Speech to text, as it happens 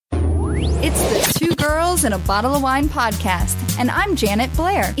It's the Two Girls and a Bottle of Wine podcast, and I'm Janet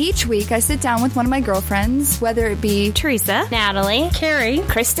Blair. Each week, I sit down with one of my girlfriends, whether it be Teresa, Natalie, Carrie,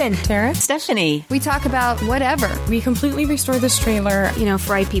 Kristen, Tara, Stephanie. we talk about whatever. We completely restore this trailer.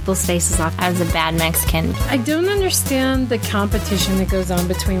 Fry people's faces off as a bad Mexican. I don't understand the competition that goes on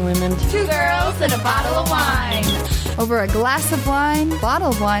between women. Two girls and a bottle of wine. Over a glass of wine, bottle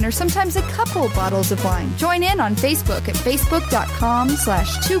of wine, or sometimes a couple bottles of wine. Join in on Facebook at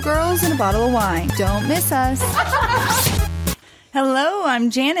facebook.com/2girlsandabottle-of-wine. Don't miss us. Hello, I'm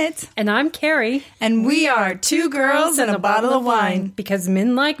Janet. And I'm Carrie. And we are Two Girls and a Bottle of Wine. Because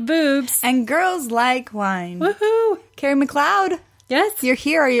men like boobs. And girls like wine. Woohoo! Carrie McLeod, Yes. you're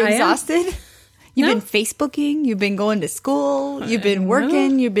here. Are you I am. exhausted? You've No. been Facebooking. You've been going to school. You've been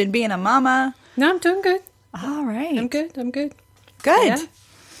working. You've been being a mama. No, I'm doing good. All right. I'm good. Good. Yeah.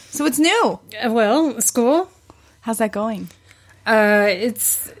 So what's new? Well, school. How's that going?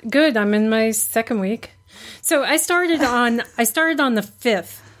 It's good. I'm in my second week. So I started on the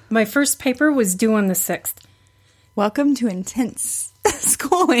 5th. My first paper was due on the 6th. Welcome to intense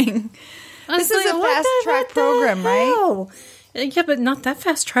schooling. This is a What fast track program, right? hell? Yeah, but not that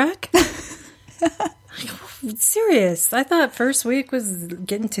fast track. Serious. I thought first week was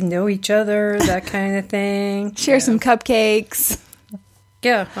getting to know each other, that kind of thing. Share some cupcakes.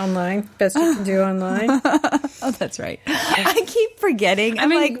 Yeah, online. Best you can do online. Oh, that's right. I keep forgetting. I'm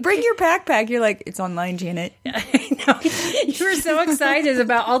mean- like, bring your backpack. You're like, it's online, Janet. I know. You were so excited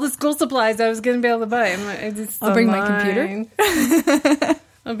about all the school supplies I was going to be able to buy. I'll bring my computer.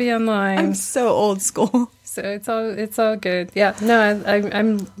 I'll be online. I'm so old school. So it's all good. Yeah. No,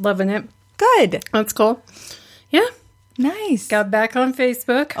 I'm loving it. Good. That's cool. Yeah. Nice. Got back on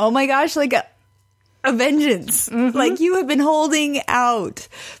Facebook. Oh my gosh, like a vengeance. Mm-hmm. Like you have been holding out.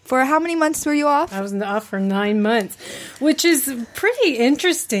 For how many months were you off? I was off for 9 months, which is pretty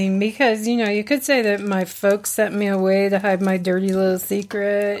interesting because, you could say that my folks sent me away to hide my dirty little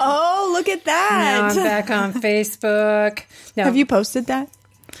secret. Oh, look at Now that. I'm back on Facebook. No, Have you posted that?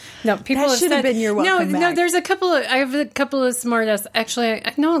 No, people That have should have said- been your welcome No, back. there's a couple of. I have a couple of smartass. Actually,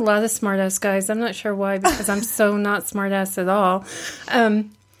 I know a lot of smartass guys. I'm not sure why because I'm so not smartass at all.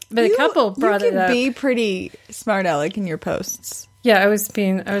 But a couple brought it You up. can be pretty smart aleck in your posts. Yeah, I was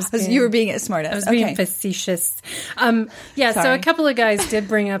being. You were being a smart I ass. was Okay. being facetious. Yeah, so Sorry. a couple of guys did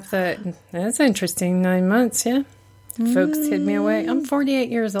bring up that. That's interesting. 9 months. Yeah, folks hid me away. I'm 48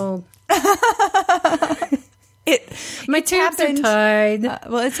 years old. My tubes happened. are tied.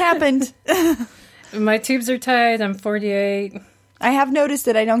 Well, it's happened. My tubes are tied. I'm 48. I have noticed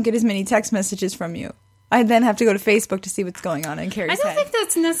that I don't get as many text messages from you. I then have to go to Facebook to see what's going on in Carrie's I don't head. think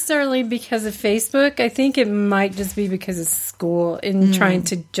that's necessarily because of Facebook. I think it might just be because of school and trying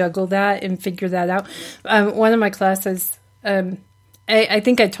to juggle that and figure that out. One of my classes, I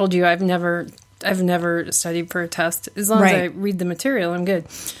think I told you I've never studied for a test. As long as I read the material, I'm good.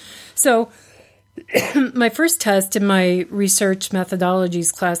 So my first test in my research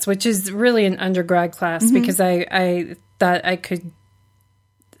methodologies class, which is really an undergrad class because I thought I could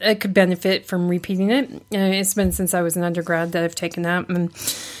benefit from repeating it. It's been since I was an undergrad that I've taken that. And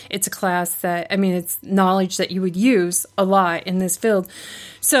it's a class that, it's knowledge that you would use a lot in this field.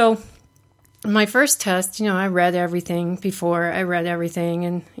 So my first test, I read everything before. I read everything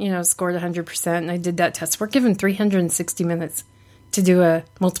and, scored 100%. And I did that test. We're given 360 minutes to do a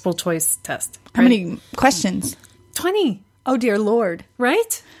multiple choice test. How many questions? 20. Oh, dear Lord.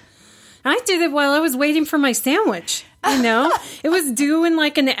 Right? I did it while I was waiting for my sandwich. It was due in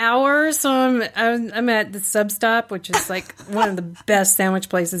like an hour, so I'm at the Sub Stop, which is like one of the best sandwich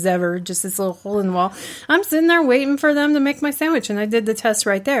places ever. Just this little hole in the wall. I'm sitting there waiting for them to make my sandwich, and I did the test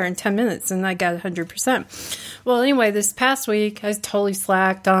right there in 10 minutes, and I got 100%. Well, anyway, this past week I was totally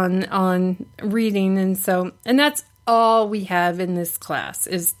slacked on reading, and that's all we have in this class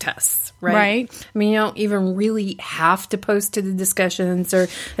is tests, right? You don't even really have to post to the discussions, or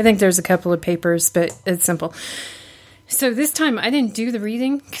I think there's a couple of papers, but it's simple. So this time I didn't do the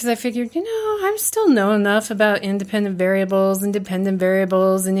reading because I figured, I still know enough about independent variables and dependent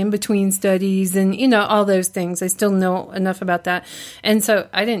variables and in-between studies and, all those things. I still know enough about that. And so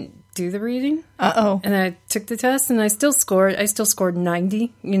I didn't do the reading. Uh-oh. And I took the test and I still scored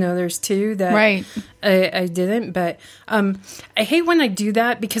 90. There's two that I didn't. But I hate when I do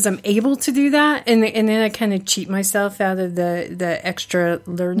that because I'm able to do that. And then I kind of cheat myself out of the extra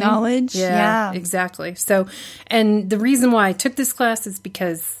learning. Knowledge. Yeah. Exactly. So, and the reason why I took this class is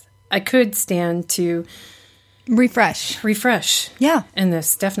because I could stand to refresh. Yeah. In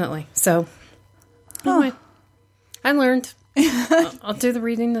this, definitely. So, anyway, I learned. I'll do the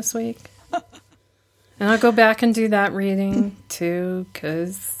reading this week. And I'll go back and do that reading too,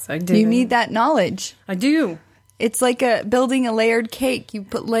 because I do. You need that knowledge. I do. It's like building a layered cake. You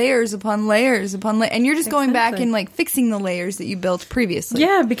put layers upon layers upon layers. And you're just going back and like fixing the layers that you built previously.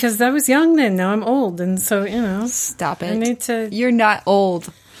 Yeah, because I was young then. Now I'm old. And so, Stop it. I need to. You're not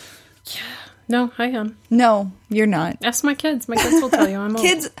old. No, I am. No, you're not. Ask my kids. My kids will tell you I'm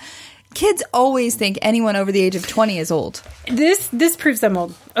old. Kids always think anyone over the age of 20 is old. This proves I'm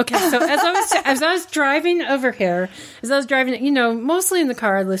old. Okay, so as I was driving over here, mostly in the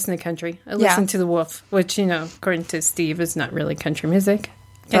car, I listen to country. I listen to The Wolf, which, according to Steve, is not really country music.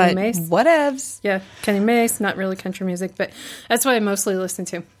 Kenny Mace. Whatevs. Yeah, Kenny Mace, not really country music, but that's what I mostly listen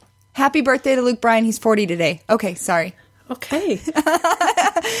to. Happy birthday to Luke Bryan. He's 40 today. Okay, sorry. Okay.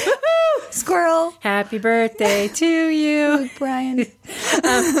 Squirrel. Happy birthday to you. Luke Bryan.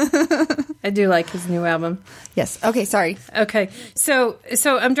 I do like his new album. Yes. Okay, sorry. Okay. So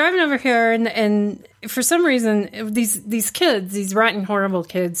I'm driving over here and for some reason these kids, these rotten horrible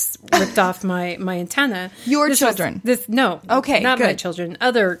kids ripped off my antenna. Your children. No. Okay, not good. my children.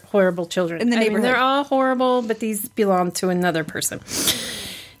 Other horrible children. In the neighborhood. They're all horrible, but these belong to another person.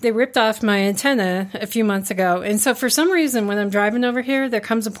 They ripped off my antenna a few months ago. And so for some reason, when I'm driving over here, there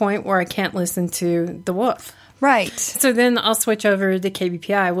comes a point where I can't listen to The Wolf. Right. So then I'll switch over to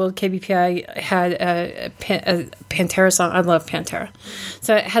KBPI. Well, KBPI had a Pantera song. I love Pantera.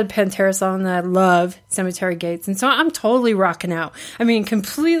 So it had a Pantera song that I love, Cemetery Gates. And so I'm totally rocking out. I mean,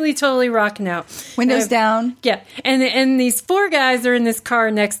 completely, totally rocking out. Windows down. Yeah. And these four guys are in this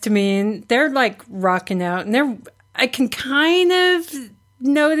car next to me, and they're like rocking out. And I can kind of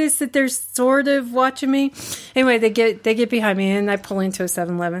notice that they're sort of watching me. Anyway, they get behind me, and I pull into a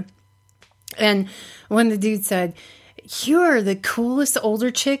 7-Eleven. And one of the dudes said, "You're the coolest older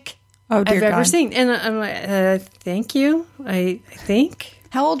chick I've ever seen." And I'm like, "Thank you. I think."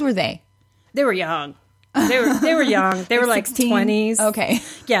 How old were they? They were young. They were young. They were like 16? 20s. Okay.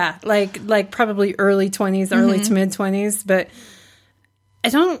 Yeah, like probably early 20s, early to mid 20s. But I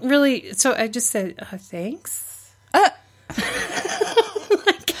don't really. So I just said, "Thanks."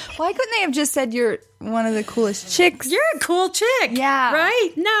 Why couldn't they have just said you're one of the coolest chicks? You're a cool chick. Yeah.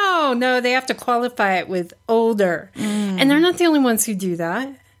 Right? No, they have to qualify it with older. And they're not the only ones who do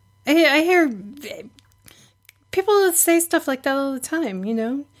that. I hear people say stuff like that all the time,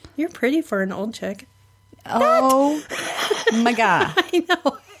 You're pretty for an old chick. Oh, my God. I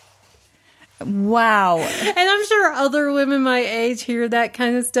know. Wow. And I'm sure other women my age hear that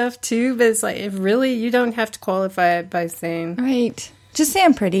kind of stuff too, but it's like, if really, you don't have to qualify it by saying... Right. Just say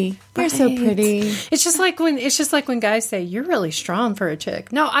I'm pretty. You're so pretty. It's just like when guys say, "You're really strong for a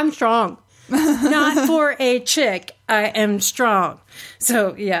chick." No, I'm strong. Not for a chick. I am strong.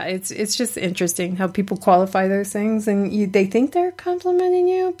 So yeah, it's just interesting how people qualify those things, and they think they're complimenting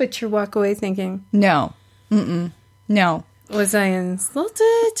you, but you walk away thinking, "No, no." Was I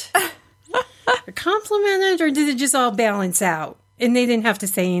insulted, or complimented, or did it just all balance out, and they didn't have to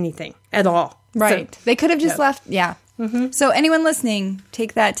say anything at all? Right. So, they could have just left. Yeah. Mm-hmm. So anyone listening,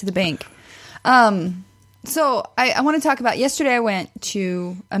 take that to the bank. So I want to talk about, yesterday I went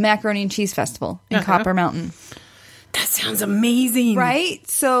to a macaroni and cheese festival in Copper Mountain. That sounds amazing. Right?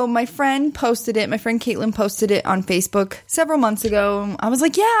 So my friend Caitlin posted it on Facebook several months ago. I was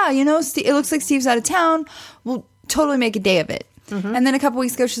like, yeah, it looks like Steve's out of town. We'll totally make a day of it. Mm-hmm. And then a couple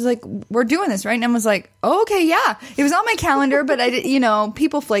weeks ago, she's like, "We're doing this, right?" And I was like, "Oh, okay, yeah." It was on my calendar, but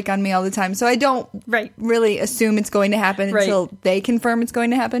people flake on me all the time. So I don't really assume it's going to happen until they confirm it's going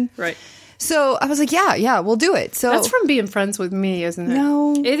to happen. Right. So I was like, yeah, we'll do it. So that's from being friends with me, isn't it?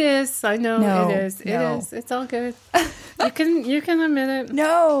 No. It is. I know it is. It is. It's all good. You can admit it.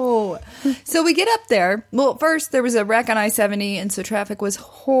 No. So we get up there. Well, first there was a wreck on I-70, and so traffic was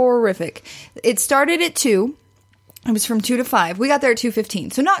horrific. It started at 2. It was from 2 to 5. We got there at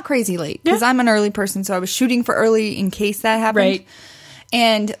 2:15, so not crazy late, because I'm an early person, so I was shooting for early in case that happened. Right.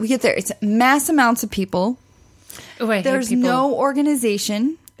 And we get there. It's mass amounts of people. Oh, I hate There's people. no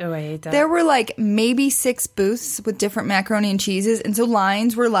organization. Oh, I hate that. There were maybe 6 booths with different macaroni and cheeses, and so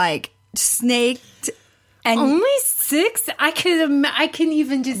lines were snaked. And only 6? I can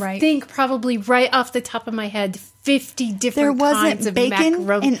even just think probably right off the top of my head 50 different kinds of macaroni. There wasn't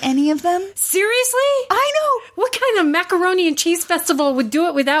bacon in any of them? Seriously? I know. What kind of macaroni and cheese festival would do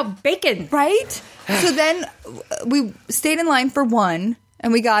it without bacon? Right? So then we stayed in line for one,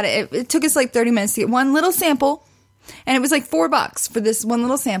 and we got it. It took us 30 minutes to get one little sample, and it was $4 for this one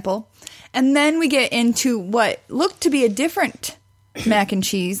little sample. And then we get into what looked to be a different mac and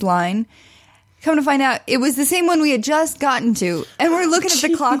cheese line. Come to find out, it was the same one we had just gotten to. And we're looking at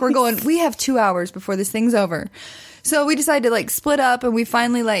the clock. We're going, we have 2 hours before this thing's over. So we decided to split up, and we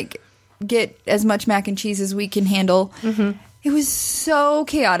finally get as much mac and cheese as we can handle. It was so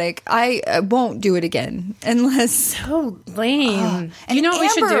chaotic. I won't do it again unless. So lame. And you know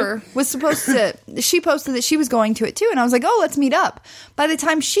what Amber we should do? was supposed to. She posted that she was going to it too, and I was like, "Oh, let's meet up." By the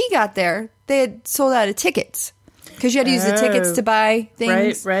time she got there, they had sold out of tickets because you had to use the tickets to buy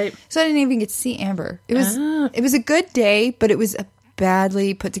things. Right. So I didn't even get to see Amber. It was a good day, but it was a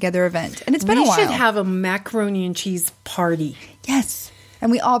badly put together event, and it's been a while. We should have a macaroni and cheese party. Yes, and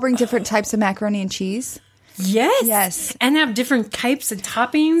we all bring different types of macaroni and cheese. Yes. And have different types of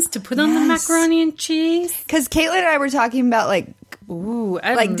toppings to put on the macaroni and cheese. Because Caitlin and I were talking about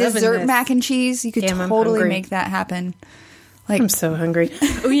dessert mac and cheese. You could totally make that happen. I'm so hungry.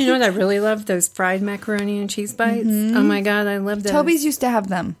 Oh, you know what I really love? Those fried macaroni and cheese bites. Oh my God, I love those. Toby's used to have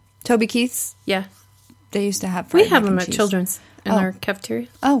them. Toby Keith's? Yeah. They used to have fried We have mac them and at cheese. Children's in our cafeteria.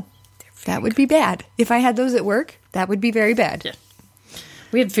 Oh, that would be bad. If I had those at work, that would be very bad. Yeah.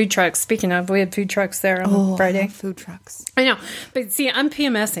 We had food trucks. Speaking of, we had food trucks there on Friday. I love food trucks. I know, but see, I'm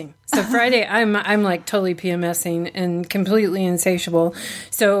PMSing. So Friday, I'm like totally PMSing and completely insatiable.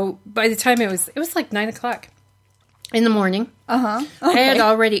 So by the time it was like 9:00 in the morning. Okay. I had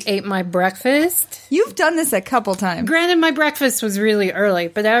already ate my breakfast. You've done this a couple times. Granted, my breakfast was really early,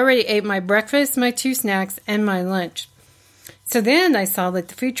 but I already ate my breakfast, my 2 snacks, and my lunch. So then I saw that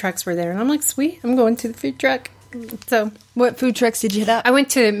the food trucks were there, and I'm like, sweet, I'm going to the food truck. So, what food trucks did you hit up? I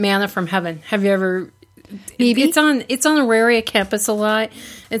went to Manna from Heaven. Have you ever? Maybe it's on Auraria campus a lot.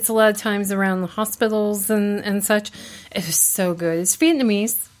 It's a lot of times around the hospitals and such. It is so good. It's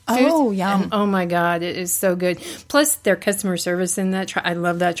Vietnamese. Oh, yum. And, oh my God, it is so good. Plus their customer service in that truck. I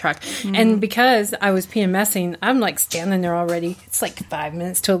love that truck. And because I was PMSing, I'm like standing there already. It's like 5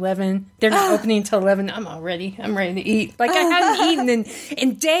 minutes to 11. They're not opening till 11. I'm ready to eat. Like I hadn't eaten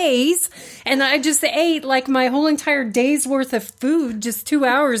in days. And I just ate like my whole entire day's worth of food just 2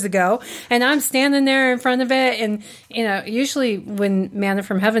 hours ago. And I'm standing there in front of it. And, you know, usually when Manna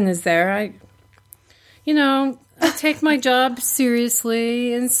from Heaven is there, I take my job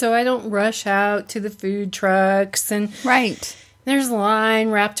seriously, and so I don't rush out to the food trucks. And right, there's a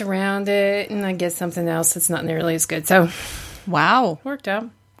line wrapped around it, and I get something else that's not nearly as good. So, wow, worked out.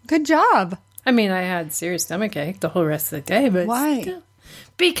 Good job. I mean, I had serious stomachache the whole rest of the day, but why? Still,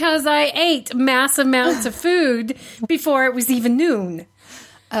 because I ate mass amounts of food before it was even noon.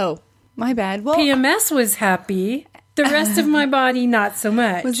 Oh, my bad. Well, PMS was happy. The rest of my body, not so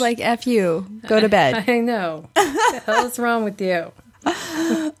much. Was like, F you, go to bed. I know. What the hell is wrong with you?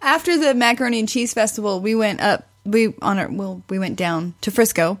 After the Macaroni and Cheese Festival, we went up. We went down to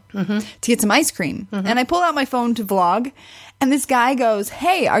Frisco to get some ice cream. And I pulled out my phone to vlog. And this guy goes,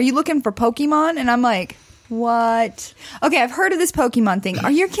 "Hey, are you looking for Pokemon?" And I'm like, "What? Okay, I've heard of this Pokemon thing. Are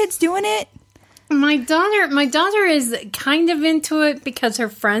your kids doing it?" My daughter is kind of into it because her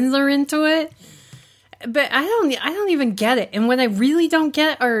friends are into it. But I don't even get it. And what I really don't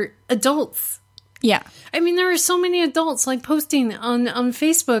get are adults. Yeah. I mean, there are so many adults like posting on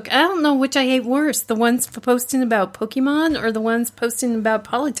Facebook. I don't know which I hate worse. The ones posting about Pokemon or the ones posting about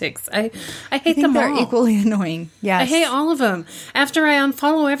politics. I hate them all. They're equally annoying. Yes. I hate all of them. After I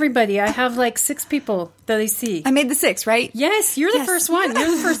unfollow everybody, I have like 6 people that I see. I made the 6, right? Yes, you're the first one. You're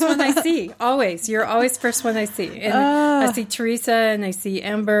the first one I see. Always. You're always the first one I see. And I see Teresa and I see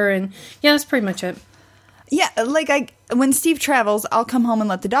Amber and yeah, that's pretty much it. Yeah, like when Steve travels, I'll come home and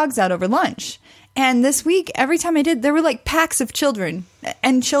let the dogs out over lunch. And this week, every time I did, there were like packs of children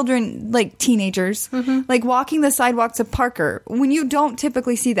and children, like teenagers, like walking the sidewalks of Parker when you don't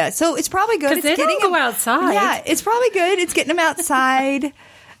typically see that. So it's probably good. Because they don't go outside. Yeah, it's probably good. It's getting them outside.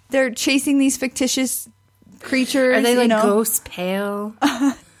 They're chasing these fictitious creatures. Are they like ghost pale?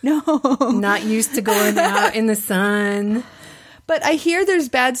 No. Not used to going out in the sun. But I hear there's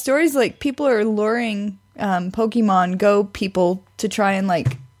bad stories, like people are luring Pokemon Go people to try and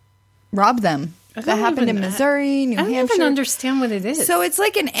like rob them. That happened in Missouri, New Hampshire. I don't even understand what it is. So it's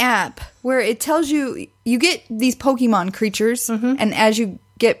like an app where it tells you get these Pokemon creatures, and as you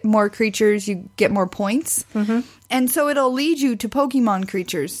get more creatures, you get more points. And so it'll lead you to Pokemon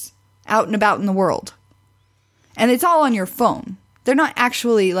creatures out and about in the world. And it's all on your phone. They're not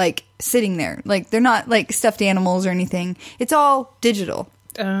actually like sitting there. Like they're not like stuffed animals or anything. It's all digital.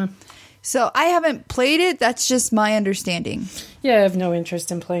 So I haven't played it. That's just my understanding. Yeah, I have no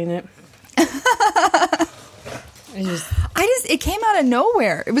interest in playing it. It came out of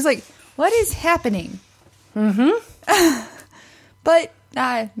nowhere. It was like, what is happening? But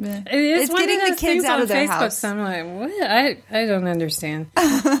it's getting the kids out of their house. So I'm like, what? I don't understand.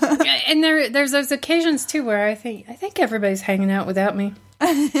 And there's those occasions too where I think everybody's hanging out without me.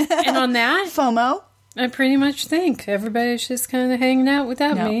 And on that FOMO. I pretty much think everybody's just kind of hanging out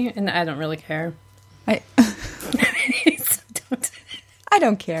without No. me, and I don't really care. I Don't- I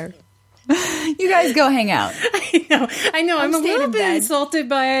don't care. You guys go hang out. I know. I'm a staying little in bit bed. insulted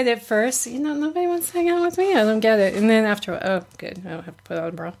by it at first. Nobody wants to hang out with me. I don't get it. And then after, oh, good. I don't have to put on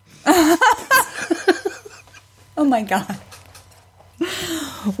a bra. Oh my god.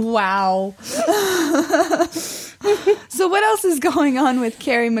 Wow. So what else is going on with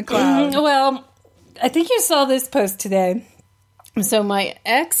Carrie McLeod? Well, I think you saw this post today. So my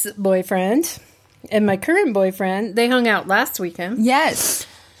ex-boyfriend and my current boyfriend, they hung out last weekend. Yes.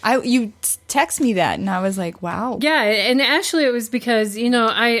 You text me that and I was like, wow. Yeah, and actually it was because,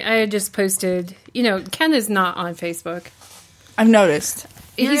 I had just posted, Ken is not on Facebook. I've noticed.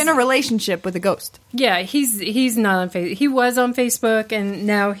 You're He's- in a relationship with a ghost. Yeah, he's not on Facebook. He was on Facebook and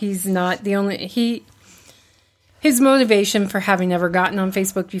now he's not. His motivation for having never gotten on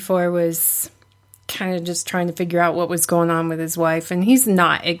Facebook before was kind of just trying to figure out what was going on with his wife, and he's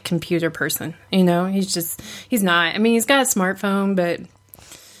not a computer person, he's not. I mean, he's got a smartphone, but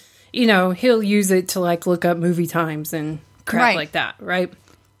he'll use it to like look up movie times and crap Right. like that, right?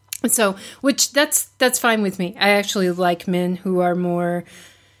 So, which that's fine with me. I actually like men who are more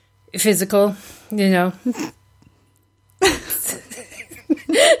physical,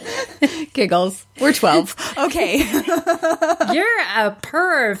 Giggles. We're 12. Okay. You're a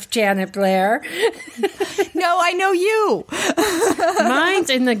perv, Janet Blair. No, I know you. Mine's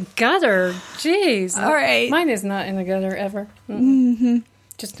in the gutter. Jeez. All right. Mine is not in the gutter ever. Mm-hmm.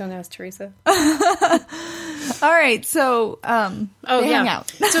 Just don't ask Teresa. All right. So, they hang out.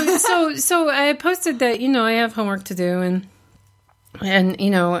 So I posted that, I have homework to do and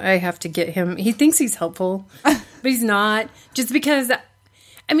I have to get him. He thinks he's helpful, but he's not. Just because,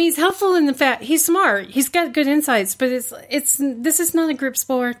 he's helpful in the fact he's smart. He's got good insights, but this is not a group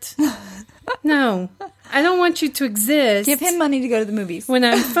sport. No, I don't want you to exist. Give him money to go to the movies. When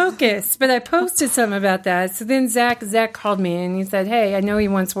I'm focused. But I posted something about that. So then Zach called me and he said, "Hey, I know he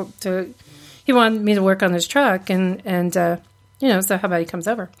wanted me to work on his truck, and so how about he comes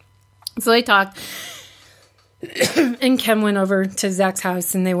over?" So they talked, and Ken went over to Zach's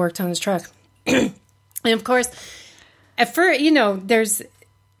house and they worked on his truck. And of course, at first,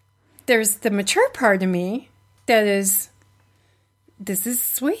 there's the mature part of me that is, this is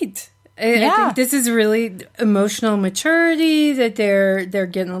sweet. I think this is really emotional maturity, that they're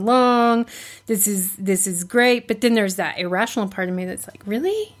getting along. This is great. But then there's that irrational part of me that's like,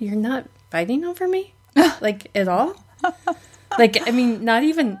 really? You're not fighting over me? Like, at all? Like, not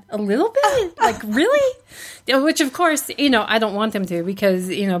even a little bit? Like, really? Which, of course, I don't want them to because,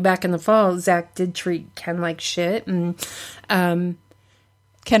 back in the fall, Zach did treat Ken like shit. And,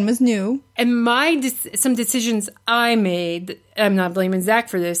 Ken was new. And some decisions I made, I'm not blaming Zach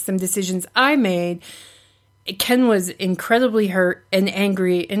for this, some decisions I made, Ken was incredibly hurt and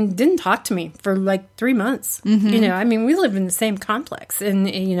angry and didn't talk to me for like 3 months. Mm-hmm. We live in the same complex and,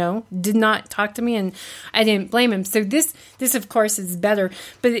 did not talk to me, and I didn't blame him. So this of course is better.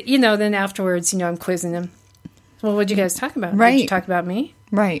 But, then afterwards, I'm quizzing him. Well, what'd you guys talk about? Right. Did you talk about me?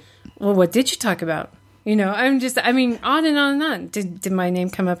 Right. Well, what did you talk about? On and on and on. Did my name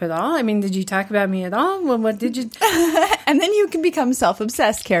come up at all? Did you talk about me at all? Well, what did you... And then you can become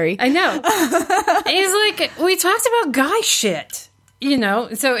self-obsessed, Carrie. I know. He's like, we talked about guy shit,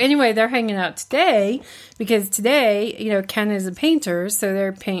 So anyway, they're hanging out today because today, Ken is a painter, so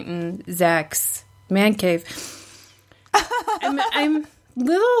they're painting Zach's man cave. I'm a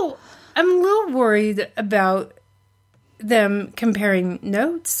little worried about them comparing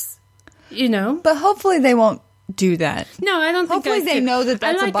notes. But hopefully they won't do that. No, I don't think Hopefully guys they do. know that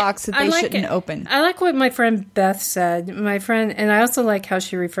that's I a box that they shouldn't open. I like what my friend Beth said. My friend, and I also like how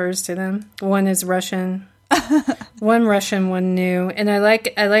she refers to them. One is Russian, one Russian, one new. And I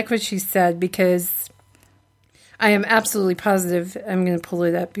like what she said because I am absolutely positive. I'm going to pull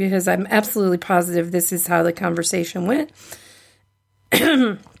it up because I'm absolutely positive this is how the conversation went.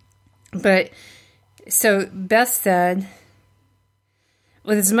 But so Beth said,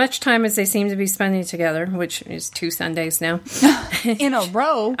 with as much time as they seem to be spending together, which is 2 Sundays now. In a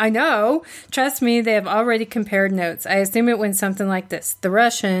row. I know. Trust me, they have already compared notes. I assume it went something like this. The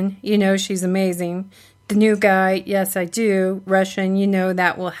Russian, she's amazing. The new guy, yes, I do. Russian,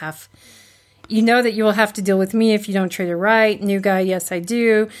 that you will have to deal with me if you don't treat her right. New guy, yes, I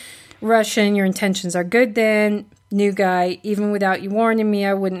do. Russian, your intentions are good then. New guy, even without you warning me,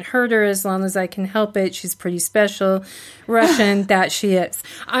 I wouldn't hurt her as long as I can help it. She's pretty special. Russian, that she is.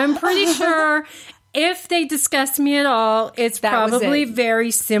 I'm pretty sure if they discuss me at all, it's probably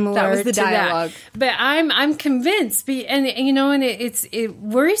very similar That was the to dialogue. that. But I'm convinced, and it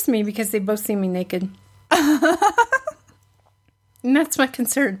worries me because they both see me naked. And that's my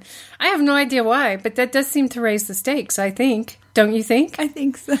concern. I have no idea why, but that does seem to raise the stakes, I think. Don't you think? I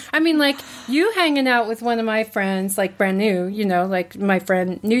think so. I mean, like, you hanging out with one of my friends, like, brand new, you know, like, my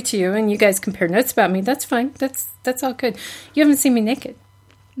friend new to you, and you guys compare notes about me, that's fine. That's all good. You haven't seen me naked.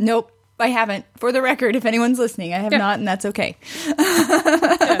 Nope, I haven't. For the record, if anyone's listening, I have not, and that's okay.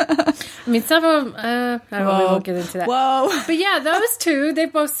 I mean, some of them, I don't know, we won't get into that. Whoa. But yeah, those two,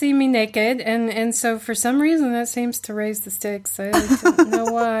 they've both seen me naked, and so for some reason that seems to raise the stakes. I don't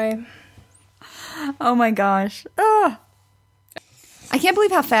know why. Oh my gosh. Oh. I can't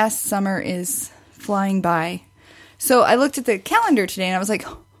believe how fast summer is flying by. So I looked at the calendar today and I was like,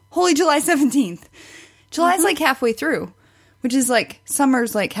 holy July 17th. July's like halfway through, which is like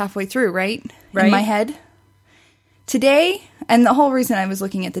summer's like halfway through, right? Right. In my head. Today, and the whole reason I was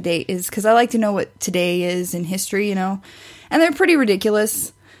looking at the date is because I like to know what today is in history, you know? And they're pretty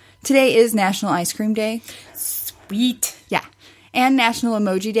ridiculous. Today is National Ice Cream Day. Sweet. Yeah. And National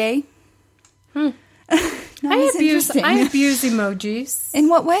Emoji Day. I abuse emojis. In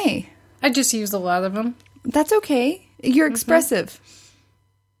what way? I just use a lot of them. That's okay. You're expressive.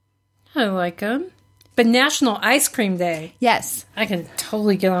 I like them. But National Ice Cream Day. Yes. I can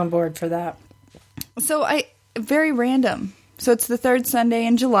totally get on board for that. So very random. So it's the third Sunday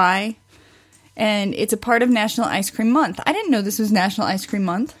in July, and it's a part of National Ice Cream Month. I didn't know this was National Ice Cream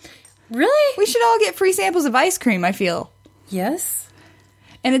Month. Really? We should all get free samples of ice cream, I feel. Yes.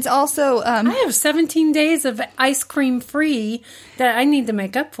 And it's also... I have 17 days of ice cream free that I need to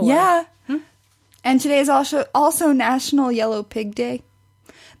make up for. Yeah. And today is also National Yellow Pig Day.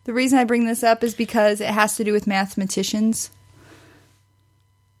 The reason I bring this up is because it has to do with mathematicians.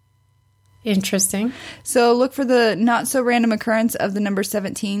 Interesting. So look for the not-so-random occurrence of the number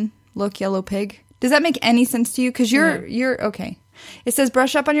 17. Look, yellow pig. Does that make any sense to you? Because you're... Okay. It says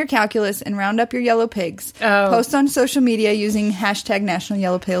brush up on your calculus and round up your yellow pigs. Oh. Post on social media using hashtag National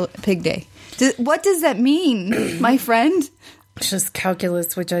Yellow Pig Day. What does that mean, my friend? It's just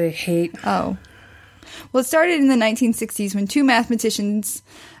calculus, which I hate. Oh. Well, it started in the 1960s when two mathematicians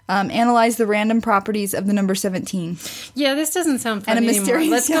analyzed the random properties of the number 17. Yeah, this doesn't sound fun And a anymore.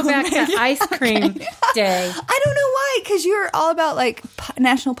 mysterious Let's go back yellow to ice cream day. I don't know why, because you're all about, like,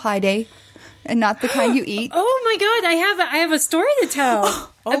 National Pie Day. And not the kind you eat. Oh my God! I have a story to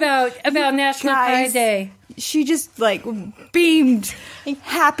tell about National Pie Day. She just like beamed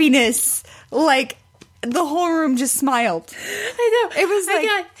happiness, like the whole room just smiled. I know. It was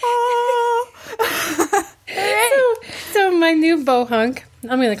like, oh. So my new bow hunk.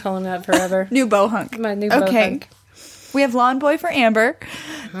 I'm going to call him that forever. New bow hunk. My new bow hunk. We have Lawn Boy for Amber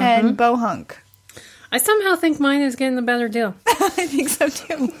and bow hunk. I somehow think mine is getting a better deal. I think so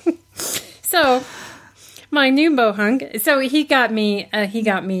too. So, my new bow hunk. So he got me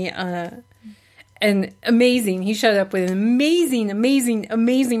an amazing. He showed up with an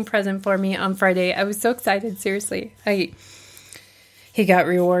amazing present for me on Friday. I was so excited. Seriously, he got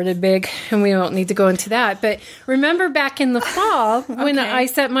rewarded big, and we don't need to go into that. But remember back in the fall when I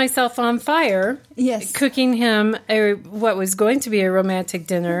set myself on fire, yes, cooking him what was going to be a romantic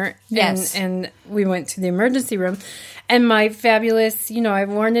dinner, yes, and we went to the emergency room. And my fabulous, I've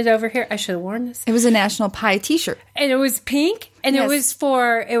worn it over here. I should have worn this. It was a National Pie T-shirt, and it was pink, and yes, it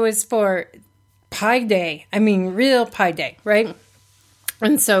was for Pie Day. I mean, real Pie Day, right?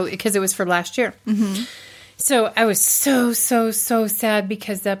 And so because it was for last year, so I was so sad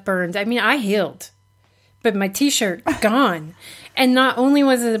because that burned. I mean, I healed, but my T-shirt gone. And not only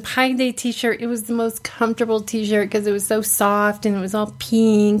was it a Pie Day T-shirt, it was the most comfortable T-shirt because it was so soft and it was all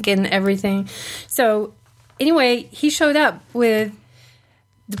pink and everything. So. Anyway, he showed up with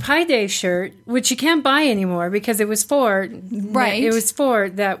the Pie Day shirt, which you can't buy anymore because it was for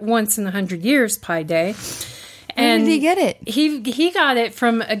that once in 100 years Pie Day. And where did he get it? He got it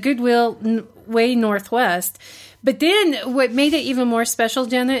from a Goodwill way northwest. But then what made it even more special,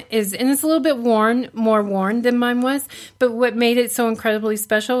 Jenna, is, and it's a little bit more worn than mine was, but what made it so incredibly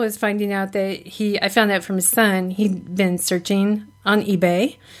special was finding out that I found out from his son, he'd been searching on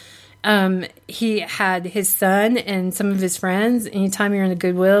eBay. He had his son and some of his friends. Anytime you're in a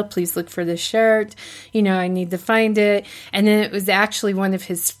Goodwill, please look for this shirt. I need to find it. And then it was actually one of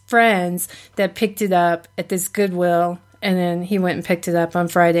his friends that picked it up at this Goodwill. And then he went and picked it up on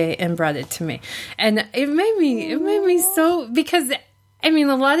Friday and brought it to me. And it made me so, because, I mean,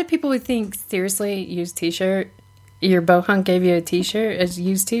 a lot of people would think, seriously, used T-shirt. Your bow hunk gave you a T-shirt, a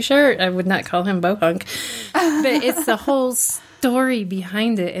used T-shirt. I would not call him bow hunk. But it's the whole story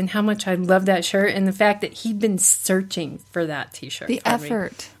behind it and how much I love that shirt and the fact that he'd been searching for that T-shirt. The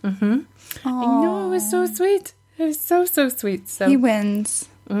effort. I know, it was so sweet. It was so sweet. So he wins.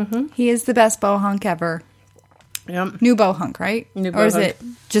 Mm-hmm. He is the best bohunk ever. Yep. New bohunk, right? New Or is bohunk. it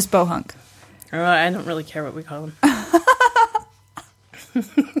just bohunk? I don't really care what we call him.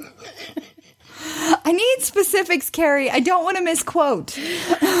 I need specifics, Carrie. I don't want to misquote.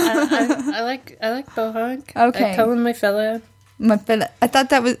 I like bohunk. Okay. I call him my fella, I thought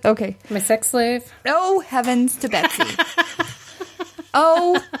that was okay. my sex slave. Oh, heavens to Betsy.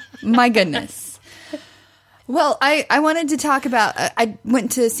 Oh, my goodness. Well, I wanted to talk about, I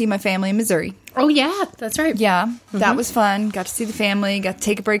went to see my family in Missouri. Oh yeah, that's right. Yeah, that was fun. Got to see the family, got to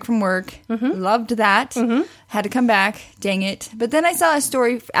take a break from work. Loved that. Had to come back. Dang it. But then I saw a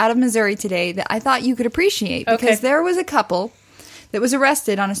story out of Missouri today that I thought you could appreciate because Okay. there was a couple that was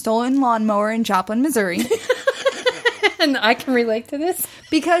arrested on a stolen lawnmower in Joplin, Missouri And I can relate to this.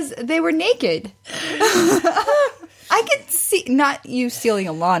 because they were naked. I could see, not you stealing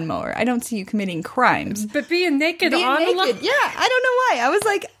a lawnmower. I don't see you committing crimes. But being naked Being on a lawn. naked. Yeah, I don't know why. I was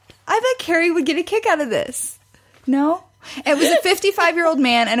like, I bet Carrie would get a kick out of this. No? It was a 55-year-old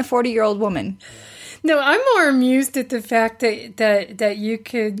man and a 40-year-old woman. No, I'm more amused at the fact that you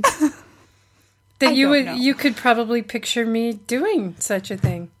could I don't know. you could probably picture me doing such a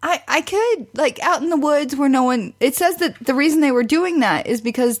thing. I could, like, out in the woods where no one... It says that the reason they were doing that is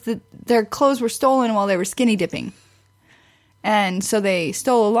because their clothes were stolen while they were skinny dipping. And so they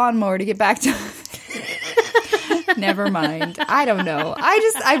stole a lawnmower to get back to... Never mind. I don't know.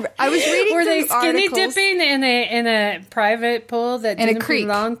 I was reading Were through they skinny articles dipping in a private pool that In a didn't creek.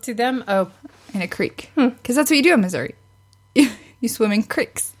 belong to them? Oh, in a creek. Because that's what you do in Missouri. You swim in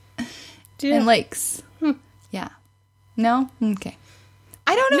creeks yeah. and lakes. Yeah. No? Okay.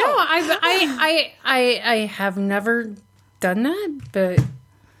 I don't know. No, I have never done that, but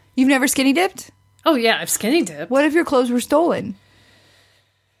You've never skinny dipped? oh yeah, I've skinny dipped. What if your clothes were stolen?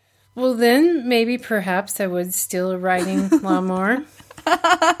 Well, then maybe perhaps I would steal a riding lawnmower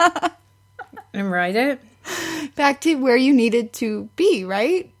and ride it. Back to where you needed to be,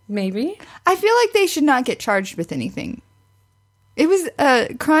 right? Maybe. I feel like they should not get charged with anything. It was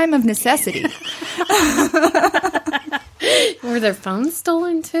a crime of necessity. Were their phones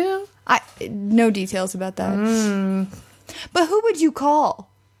stolen too? No details about that. But who would you call?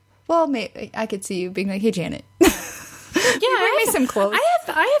 Well, maybe I could see you being like, "Hey, Janet, Yeah, bring me some clothes."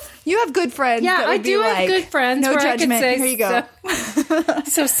 I have. You have good friends. Yeah, that I would be do have like, good friends. No where judgment. I could say, Here you go.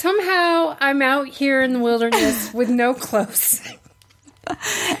 So somehow I'm out here in the wilderness with no clothes.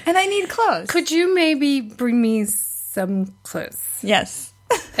 And I need clothes. Could you maybe bring me some clothes? Yes.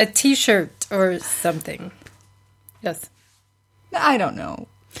 A t-shirt or something. Yes. I don't know.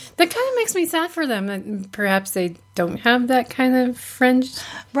 That kind of makes me sad for them. That perhaps they don't have that kind of friend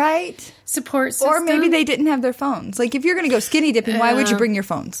Right? support system. Or maybe they didn't have their phones. Like, if you're going to go skinny dipping, why would you bring your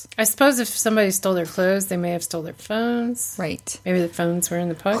phones? I suppose if somebody stole their clothes, they may have stole their phones. Right. Maybe the phones were in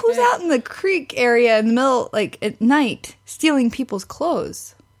the pocket. Who's out in the creek area in the middle, like, at night, stealing people's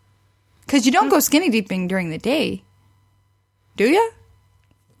clothes? Because you don't go skinny dipping during the day. Do you?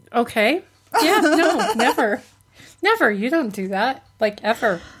 Okay. Yeah, no, never. Never. You don't do that. Like,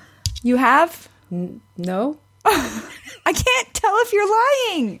 ever. You have? No? I can't tell if you're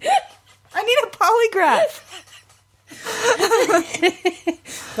lying. I need a polygraph.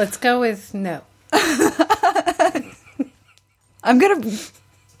 Let's go with no. I'm going to...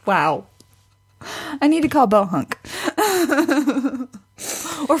 Wow. I need to call Bohunk.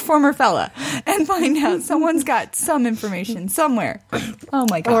 Or former fella. And find out. Someone's got some information somewhere. Oh,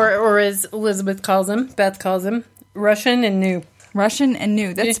 my God. Or as Elizabeth calls him, Beth calls him, Russian and new. Russian and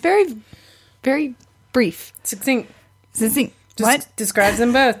new. That's very, very brief. Succinct. Succinct. Just What? describes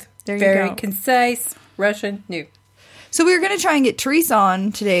them both. There you Very go. concise. Russian, new. So we were going to try and get Teresa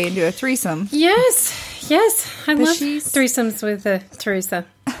on today and do a threesome. Yes. Yes. I But love she's- threesomes with Teresa.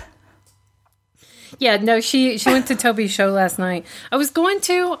 Yeah, no, she went to Toby's show last night. I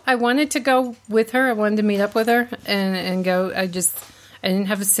wanted to go with her. I wanted to meet up with her and go. I didn't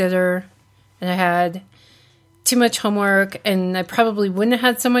have a sitter, and I had too much homework, and I probably wouldn't have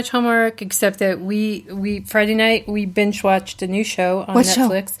had so much homework, except that we Friday night we binge watched a new show on What show?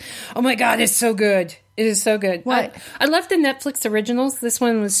 Netflix. Oh my God, it's so good. It is so good. What? I love the Netflix originals. This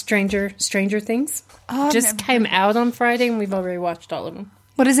one was Stranger Things. Oh, I've Just never came out on Friday, and we've already watched all of them.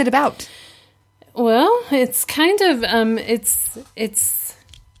 What is it about? Well, it's kind of it's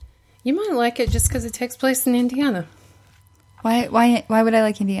you might like it just because it takes place in Indiana. Why would I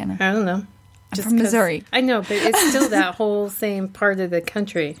like Indiana? I don't know. I'm from Missouri. I know, but it's still that whole same part of the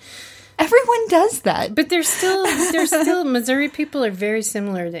country. Everyone does that. But they're still Missouri people are very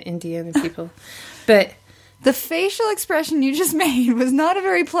similar to Indiana people. But The facial expression you just made was not a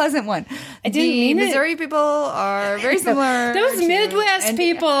very pleasant one. I didn't mean it. Missouri people are very similar. Those Midwest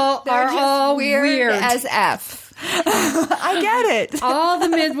people are all weird as F. I get it. All the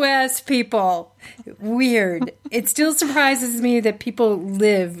Midwest people, weird. It still surprises me that people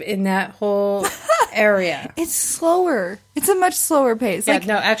live in that whole area. It's slower. It's a much slower pace. Yeah,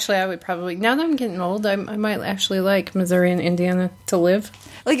 no, actually, I would probably, now that I'm getting old, I might actually like Missouri and Indiana to live.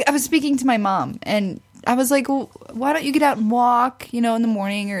 Like, I was speaking to my mom, and I was like, well, why don't you get out and walk, in the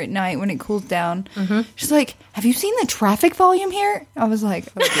morning or at night when it cools down? Mm-hmm. She's like, have you seen the traffic volume here? I was like,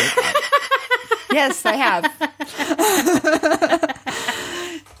 oh, dear God. Yes, I have.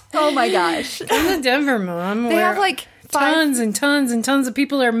 Oh, my gosh. Come to Denver, Mom. They have like tons and tons and tons of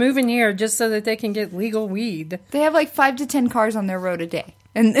people are moving here just so that they can get legal weed. They have like 5 to 10 cars on their road a day.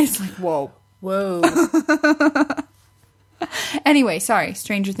 And it's like, whoa. Whoa. Anyway, sorry,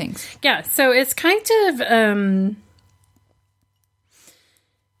 Stranger Things. Yeah, so it's kind of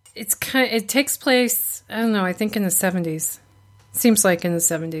it takes place, I don't know, I think in the 70s. Seems like in the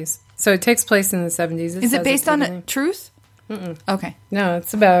 70s. So it takes place in the 70s. Is it based on truth? Mm-mm. Okay. No,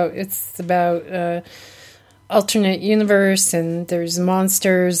 it's about alternate universe, and there's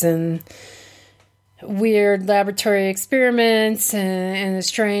monsters and weird laboratory experiments and a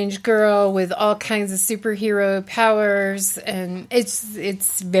strange girl with all kinds of superhero powers, and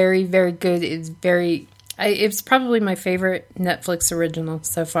it's very, very good. It's probably my favorite Netflix original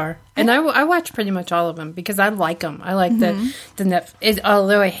so far, and I watch pretty much all of them because I like them. I like the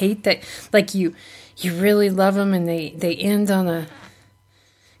although I hate that, like you really love them and they end on a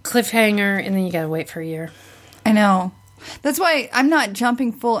cliffhanger, and then you gotta wait for a year. I know. That's why I'm not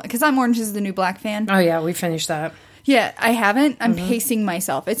jumping full, because I'm Orange is the New Black fan. Oh, yeah, we finished that. Yeah, I haven't. I'm pacing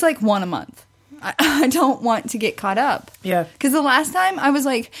myself. It's like one a month. I don't want to get caught up. Yeah. Because the last time I was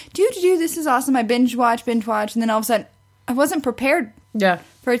like, this is awesome. I binge watch, and then all of a sudden I wasn't prepared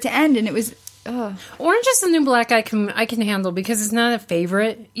for it to end, and it was... Ugh. Orange is the New Black I can handle because it's not a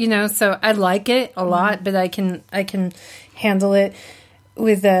favorite, so I like it a lot, but I can handle it.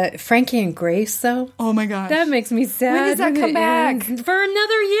 With Frankie and Grace, though. Oh, my gosh. That makes me sad. When does that come back? For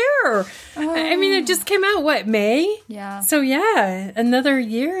another year. Oh. I mean, it just came out, May? Yeah. So, yeah, another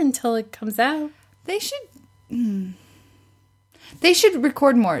year until it comes out. They should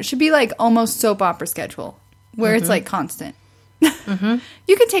record more. It should be like almost soap opera schedule, where it's like constant. You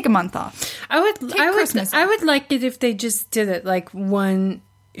could take a month off. I would like it if they just did it like one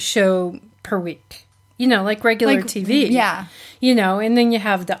show per week. Like regular TV. Yeah. And then you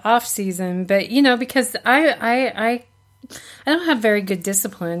have the off season. But, because I don't have very good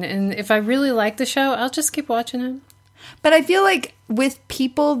discipline. And if I really like the show, I'll just keep watching it. But I feel like with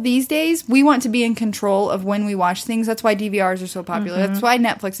people these days, we want to be in control of when we watch things. That's why DVRs are so popular. That's why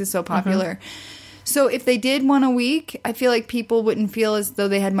Netflix is so popular. So if they did one a week, I feel like people wouldn't feel as though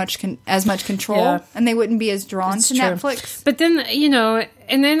they had as much control, and they wouldn't be as drawn to Netflix. But then,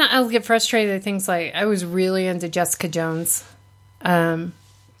 and then I'll get frustrated at things like, I was really into Jessica Jones. Have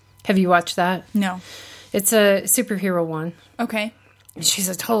you watched that? No. It's a superhero one. Okay. She's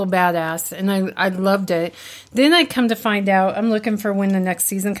a total badass, and I loved it. Then I come to find out, I'm looking for when the next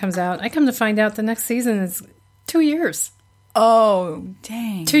season comes out. I come to find out the next season is 2 years. Oh,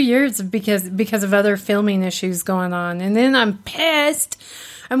 dang. 2 years because of other filming issues going on. And then I'm pissed.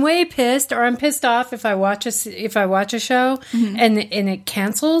 I'm way pissed, or I'm pissed off if I watch a show and it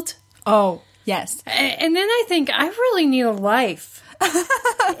canceled. Oh, yes. And then I think I really need a life.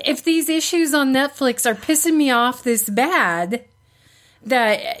 If these issues on Netflix are pissing me off this bad,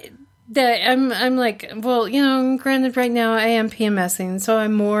 that I'm like, well, granted right now I am PMSing, so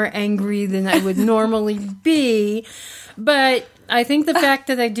I'm more angry than I would normally be. But I think the fact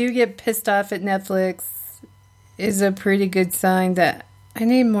that I do get pissed off at Netflix is a pretty good sign that I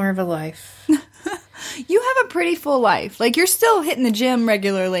need more of a life. You have a pretty full life. Like, you're still hitting the gym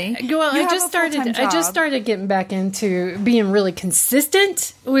regularly. Well, I just started getting back into being really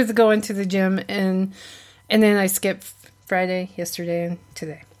consistent with going to the gym, and then I skipped Friday, yesterday, and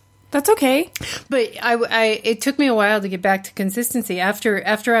today. That's okay. But it took me a while to get back to consistency. After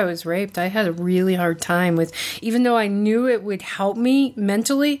I was raped, I had a really hard time with, even though I knew it would help me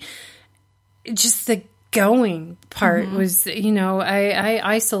mentally, just the going part was, I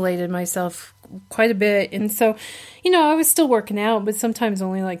isolated myself quite a bit. And so, I was still working out, but sometimes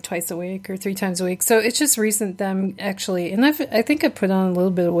only like twice a week or 3 times a week. So it's just recent that I'm actually, and I think I put on a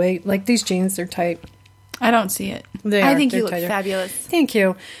little bit of weight. Like, these jeans, they're tight. I don't see it. I think you look fabulous. Thank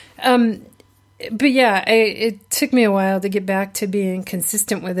you. But yeah, it took me a while to get back to being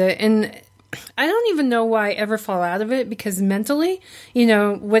consistent with it. And I don't even know why I ever fall out of it, because mentally,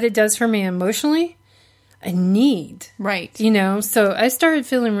 what it does for me emotionally, a need. Right. You know, so I started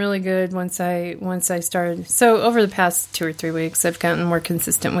feeling really good once I started. So over the past 2 or 3 weeks, I've gotten more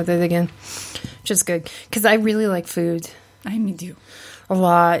consistent with it again, which is good because I really like food. Me too. A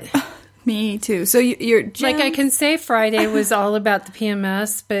lot. Me too. So you're like I can say Friday was all about the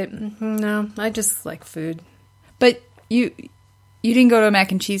PMS, but no, I just like food. But you didn't go to a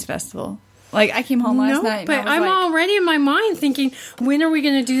mac and cheese festival. Like I came home last night. But I'm already in my mind thinking, when are we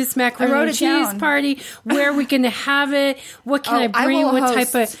going to do this macaroni and cheese party? Where are we going to have it? What can I bring? What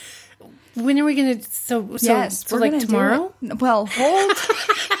type of? When are we going to? So like tomorrow? Well, hold.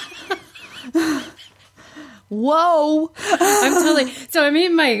 Whoa! I'm totally. So I'm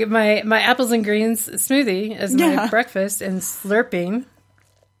eating my apples and greens smoothie as my breakfast and slurping.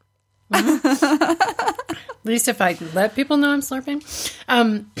 At least if I let people know I'm slurping.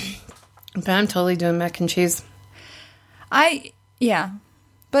 But I'm totally doing mac and cheese. But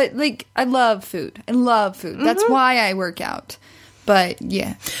like I love food. That's why I work out. But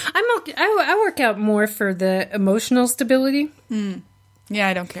yeah, I'm okay. I work out more for the emotional stability. Yeah,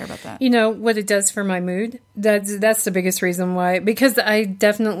 I don't care about that. You know what it does for my mood. That's the biggest reason why. Because I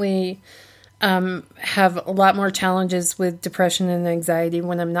definitely have a lot more challenges with depression and anxiety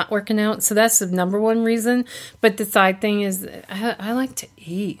when I'm not working out. So that's the number one reason. But the side thing is I like to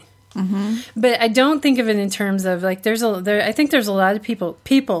eat. Mm-hmm. But I don't think of it in terms of like I think there's a lot of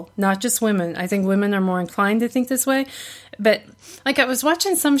people, not just women. I think women are more inclined to think this way. But like I was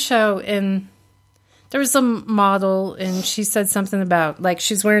watching some show and there was a model and she said something about like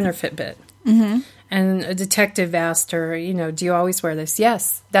she's wearing her Fitbit. Mm-hmm. And a detective asked her, you know, do you always wear this?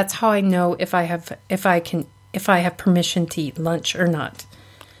 Yes. That's how I know if I have permission to eat lunch or not.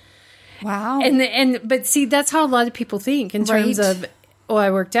 Wow. But see, that's how a lot of people think in terms of, oh,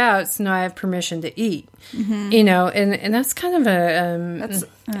 I worked out, so now I have permission to eat. Mm-hmm. You know, and that's kind of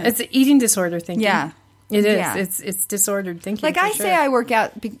it's an eating disorder thinking. Yeah. It is. Yeah. It's disordered thinking. Like I say I work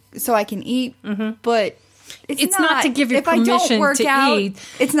out so I can eat, but it's not to give you if I don't work to out, eat.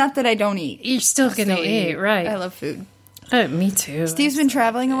 It's not that I don't eat. You're still going to eat, right? I love food. Me too. Steve's been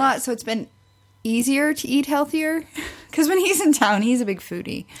traveling a lot, so it's been easier to eat healthier. Because when he's in town, he's a big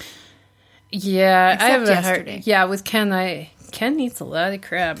foodie. Yeah, Except I have yesterday. Yeah, with Ken eats a lot of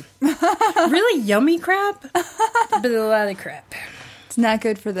crab. Really yummy crab, but a lot of crab. It's not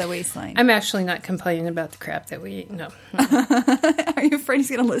good for the waistline. I'm actually not complaining about the crap that we eat. No. Are you afraid he's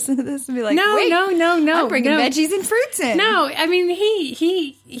going to listen to this and be like, no, wait, no, I'm bringing veggies and fruits in. No, I mean,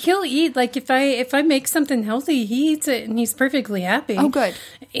 he'll eat. Like, if I make something healthy, he eats it and he's perfectly happy. Oh, good.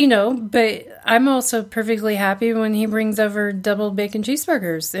 You know, but I'm also perfectly happy when he brings over double bacon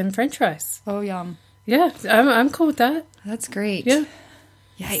cheeseburgers and french fries. Oh, yum. Yeah, I'm cool with that. That's great. Yeah.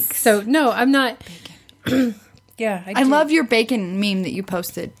 Yikes. So, no, I'm not... Bacon. Yeah, I love your bacon meme that you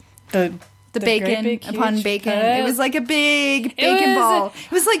posted. The bacon big, upon bacon. cut. It was like a big bacon ball.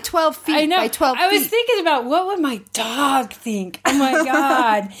 It was like 12 feet by 12 feet. I was thinking about what would my dog think? Oh my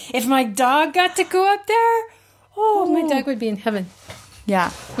God. If my dog got to go up there, my dog would be in heaven.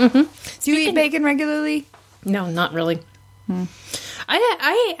 Yeah. Mm-hmm. Do you eat bacon regularly? No, not really.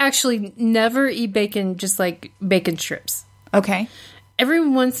 I actually never eat bacon, just like bacon strips. Okay. Every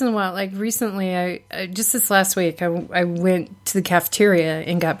once in a while, like recently, I just this last week, I went to the cafeteria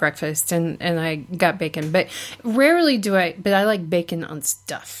and got breakfast, and I got bacon. But rarely do but I like bacon on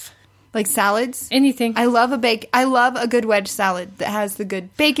stuff. Like salads? Anything. I love a good wedge salad that has the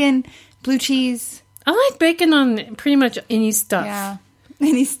good bacon, blue cheese. I like bacon on pretty much any stuff. Yeah.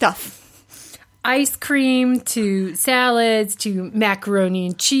 Any stuff. Ice cream to salads to macaroni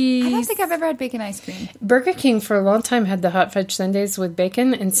and cheese. I don't think I've ever had bacon ice cream. Burger King for a long time had the hot fudge sundaes with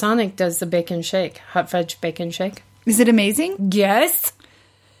bacon, and Sonic does the bacon shake, hot fudge bacon shake. Is it amazing? Yes.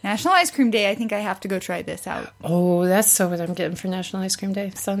 National Ice Cream Day. I think I have to go try this out. Oh, that's so what I'm getting for National Ice Cream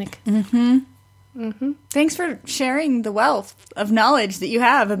Day, Sonic. Mm-hmm. Mm-hmm. Thanks for sharing the wealth of knowledge that you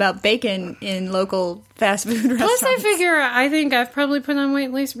have about bacon in local fast food restaurants. Plus, I think I've probably put on weight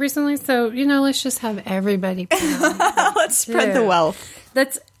recently, so, let's just have everybody put on. Let's spread the wealth.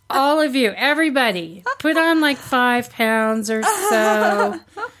 That's all of you, everybody. Put on like 5 pounds or so.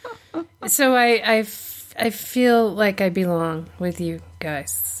 So I feel like I belong with you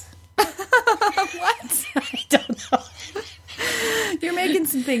guys. What? I don't know. You're making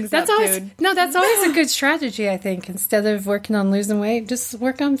some things that's up, always, dude. No, that's always a good strategy, I think. Instead of working on losing weight, just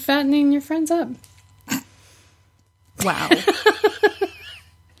work on fattening your friends up. Wow.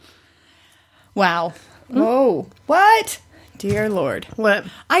 Wow. Whoa. What? Dear Lord. What?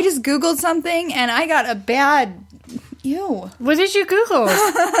 I just Googled something and I got a bad... Ew. What did you Google?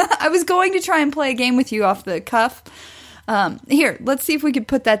 I was going to try and play a game with you off the cuff. Here, let's see if we could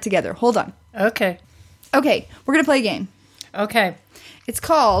put that together. Hold on. Okay. Okay, we're going to play a game. Okay. It's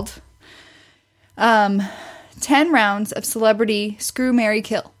called 10 Rounds of Celebrity Screw, Marry,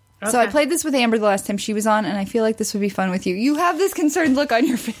 Kill. So I played this with Amber the last time she was on, and I feel like this would be fun with you. You have this concerned look on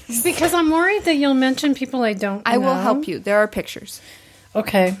your face. Because I'm worried that you'll mention people I don't know. I will help you. There are pictures.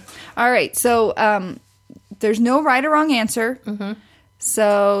 Okay. All right. So there's no right or wrong answer. Mm-hmm.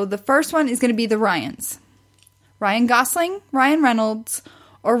 So the first one is going to be the Ryans. Ryan Gosling, Ryan Reynolds,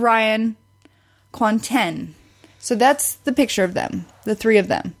 or Ryan Quanten. So that's the picture of them, the three of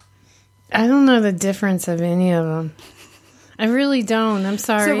them. I don't know the difference of any of them. I really don't. I'm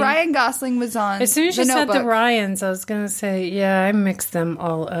sorry. So Ryan Gosling was on As soon as you The said Notebook. the Ryans, I was going to say, yeah, I mixed them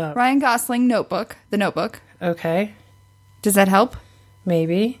all up. Ryan Gosling, Notebook, The Notebook. Okay. Does that help?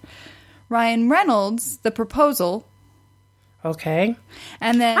 Maybe. Ryan Reynolds, The Proposal. Okay.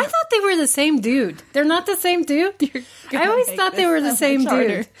 And then I thought they were the same dude. They're not the same dude? I always thought they were the same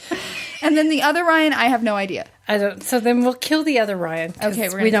dude. And then the other Ryan, I have no idea. I don't. So then we'll kill the other Ryan. 'cause Okay,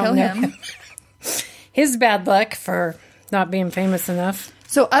 we're we going to don't kill know him. His bad luck for not being famous enough.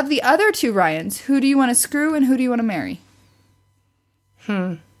 So of the other two Ryans, who do you want to screw and who do you want to marry?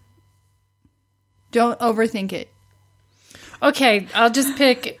 Don't overthink it. Okay, I'll just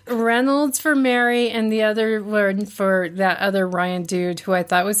pick Reynolds for Mary and the other one for that other Ryan dude who I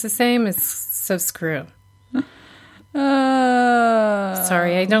thought was the same. Is so screw.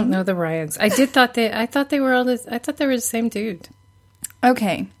 Sorry, I don't know the Ryans. I thought they were all this. I thought they were the same dude.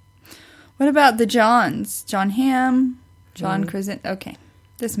 Okay. What about the Johns? John Hamm, John Krasinski. Okay.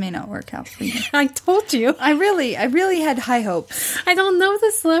 This may not work out for you. I told you. I really had high hopes. I don't know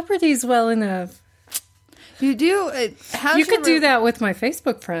the celebrities well enough. You do? You could do that with my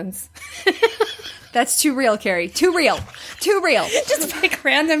Facebook friends. That's too real, Carrie. Too real. Too real. Just pick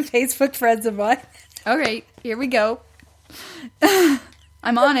random Facebook friends of mine. Okay, here we go.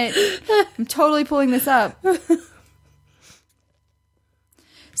 I'm on it. I'm totally pulling this up.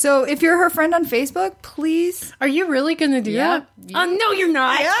 So if you're her friend on Facebook, please. Are you really going to do that? Oh, no, you're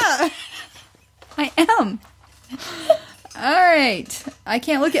not. Yeah. I am. All right. I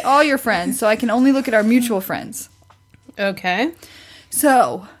can't look at all your friends, so I can only look at our mutual friends. Okay.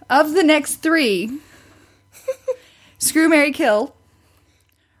 So, of the next three, Screw, Marry, Kill,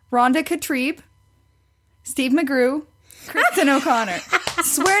 Rhonda Katrib, Steve McGrew, Kristen O'Connor.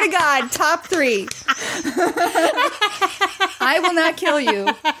 Swear to God, top three. I will not kill you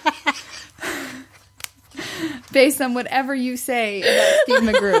based on whatever you say about Steve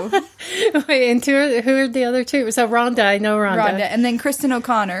McGrew. Wait, and who are the other two? So Rhonda, I know Rhonda. Rhonda. And then Kristen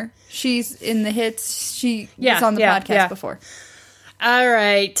O'Connor. She's in the hits. She was on the podcast before. All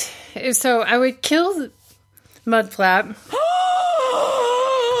right. So I would kill Mudflap.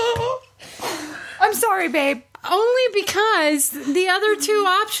 I'm sorry, babe. Only because the other two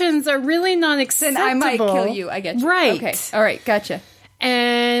options are really not acceptable. Then I might kill you. I get you. Right. Okay. All right. Gotcha.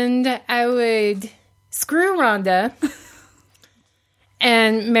 And I would screw Rhonda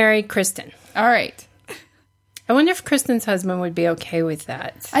and marry Kristen. All right. I wonder if Kristen's husband would be okay with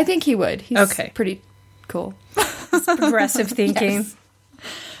that. I think he would. He's Okay. pretty cool. Progressive thinking. Yes.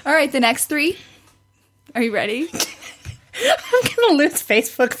 All right. The next three. Are you ready? I'm going to lose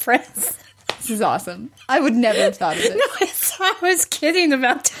Facebook friends. This is awesome. I would never have thought of this. I was kidding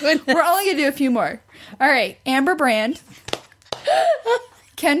about doing that. We're only going to do a few more. All right. Amber Brand,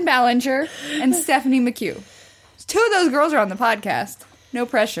 Ken Ballinger, and Stephanie McHugh. Two of those girls are on the podcast. No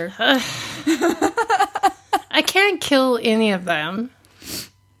pressure. I can't kill any of them.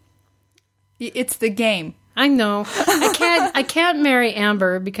 It's the game. I know. I can't marry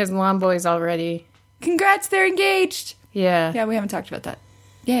Amber because Lawn Boy's already. Congrats, they're engaged. Yeah. Yeah, we haven't talked about that.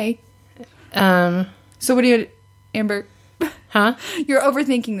 Yay. So So what do you, Amber? huh? You're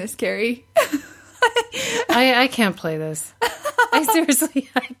overthinking this, Carrie. I can't play this. I seriously,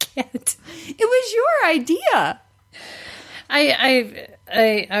 I can't. It was your idea.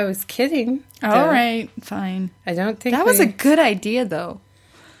 I was kidding. All right, fine. I don't think That was a good idea, though.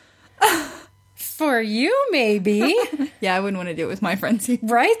 for you, maybe. Yeah, I wouldn't want to do it with my friends.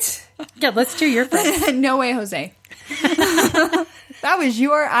 Right? Yeah, let's do your friends. No way, Jose. That was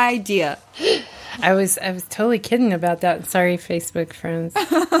your idea. I was totally kidding about that. Sorry, Facebook friends.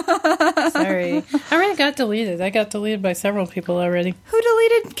 Sorry. I already got deleted. I got deleted by several people already. Who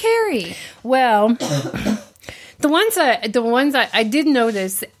deleted Carrie? Well, the ones I did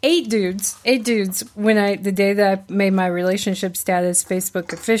notice, eight dudes when the day that I made my relationship status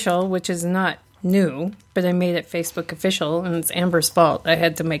Facebook official, which is not new, but I made it Facebook official, and it's Amber's fault. I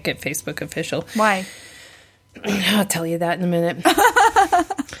had to make it Facebook official. Why? I'll tell you that in a minute.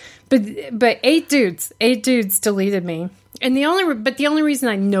 But eight dudes deleted me, And the only reason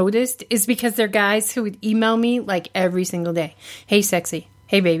I noticed is because they're guys who would email me like every single day. Hey, sexy.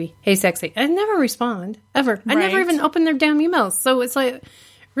 Hey, baby. Hey, sexy. I never respond ever. I never Right. even open their damn emails. So it's like,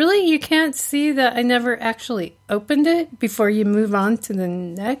 really, you can't see that I never actually opened it before you move on to the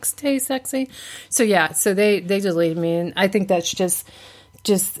next Hey, sexy. So yeah, so they deleted me, and I think that's just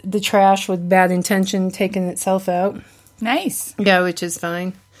the trash with bad intention taking itself out. Nice. Yeah, which is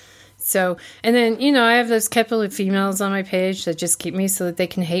fine. So, and then, I have those couple of females on my page that just keep me so that they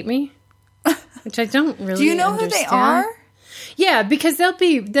can hate me, which I don't really Do you know understand. who they are? Yeah, because they'll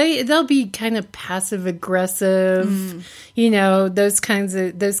be kind of passive aggressive, those kinds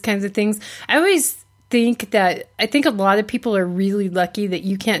of things. I always think that a lot of people are really lucky that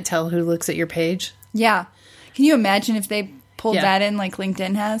you can't tell who looks at your page. Yeah. Can you imagine if they pulled Yeah. that in like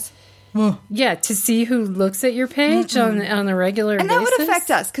LinkedIn has? Yeah, to see who looks at your page on a regular And basis. that would affect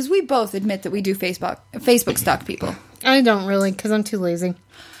us because we both admit that we do Facebook stalk people. I don't really, because I'm too lazy.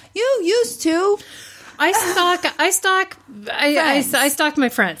 You used to. I stalk my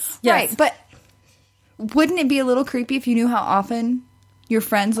friends. Yes. Right, but wouldn't it be a little creepy if you knew how often your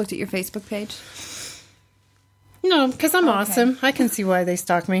friends looked at your Facebook page? No, because I'm awesome. I can see why they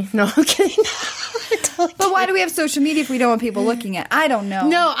stalk me. No, I'm kidding. But why do we have social media if we don't want people looking at? I don't know.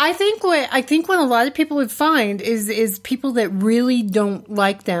 No, I think what a lot of people would find is people that really don't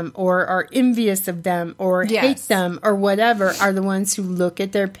like them or are envious of them or Yes. hate them or whatever are the ones who look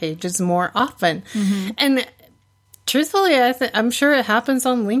at their pages more often. Mm-hmm. And truthfully, I'm sure it happens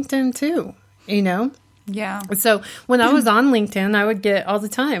on LinkedIn too. Yeah. So when I was on LinkedIn, I would get all the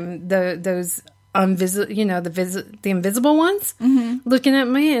time those the invisible ones looking at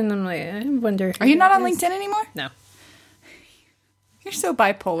me, and I'm like, I wonder. Are you not on LinkedIn anymore? No, You're so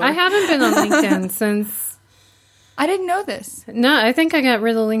bipolar. I haven't been on LinkedIn since. I didn't know this. No, I think I got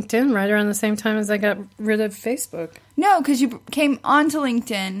rid of LinkedIn right around the same time as I got rid of Facebook. No, because you came onto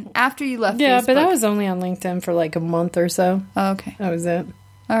LinkedIn after you left Yeah, Facebook. but I was only on LinkedIn for like a month or so. Oh, okay. That was it.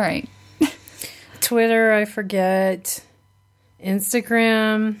 All right. Twitter, I forget.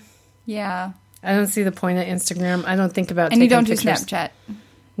 Instagram. Yeah. I don't see the point of Instagram. I don't think about And taking you don't do pictures. Snapchat.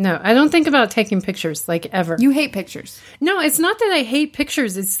 No, I don't think about taking pictures, like, ever. You hate pictures. No, it's not that I hate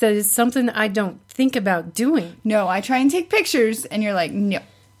pictures. It's that it's something I don't think about doing. No, I try and take pictures, and you're like, no.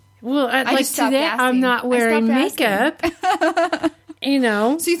 Well, like just stopped today, asking. I'm not I wearing stopped makeup.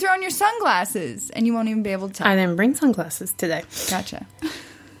 So you throw on your sunglasses, and you won't even be able to tell. I didn't bring sunglasses today. Gotcha.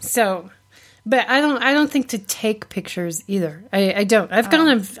 So, but I don't think to take pictures either. I don't. I've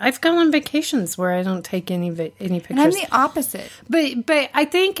gone on vacations where I don't take any pictures. And I'm the opposite. But I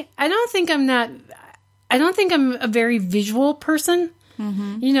don't think I'm a very visual person.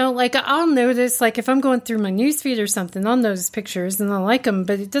 Mm-hmm. Like I'll notice, like if I'm going through my newsfeed or something, I'll notice pictures and I like them,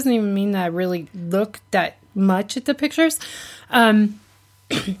 but it doesn't even mean that I really look that much at the pictures.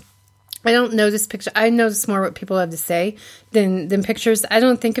 I don't notice pictures. I notice more what people have to say than pictures. I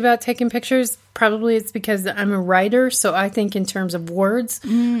don't think about taking pictures. Probably it's because I'm a writer, so I think in terms of words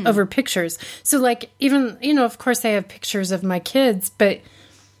over pictures. So like even, of course I have pictures of my kids, but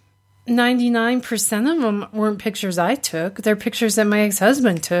 99% of them weren't pictures I took. They're pictures that my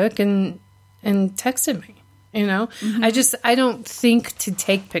ex-husband took and texted me, I don't think to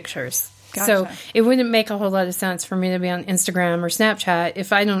take pictures. So Gotcha. it wouldn't make a whole lot of sense for me to be on Instagram or Snapchat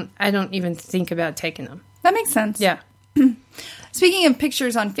if I don't even think about taking them. That makes sense. Yeah. Speaking of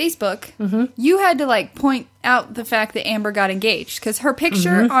pictures on Facebook, you had to like point out the fact that Amber got engaged because her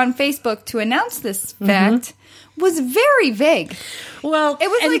picture on Facebook to announce this fact was very vague. Well, It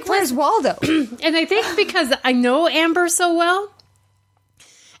was like, where's Waldo? And I think because I know Amber so well,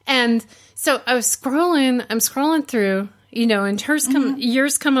 and so I'm scrolling through, and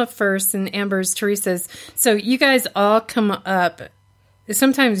yours come up first, and Amber's, Teresa's. So you guys all come up.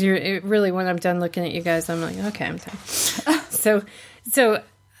 Sometimes really when I'm done looking at you guys, I'm like, okay, I'm done. So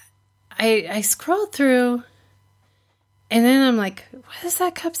I scroll through, and then I'm like, what does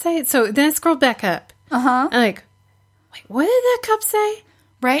that cup say? So then I scroll back up. I'm like, wait, what did that cup say?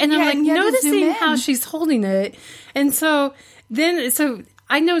 Right? And I'm Yeah, like and you had to zoom noticing in. how she's holding it. And so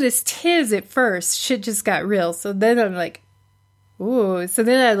I noticed his at first. Shit just got real. So then I'm like, ooh. So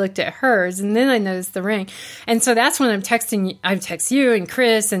then I looked at hers, and then I noticed the ring. And so that's when I text you and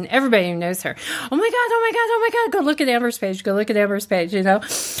Chris and everybody who knows her. Oh my God. Go look at Amber's page.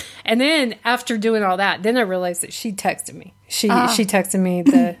 And then after doing all that, then I realized that she texted me. She texted me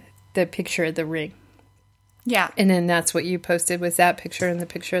the picture of the ring. Yeah. And then that's what you posted was that picture and the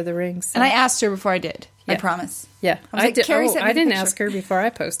picture of the ring. So. And I asked her before I did. I Yeah. promise. Yeah. I was like, Carrie sent me I the didn't picture. ask her before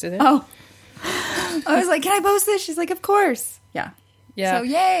I posted it. Oh. I was like, can I post this? She's like, of course. Yeah. Yeah. So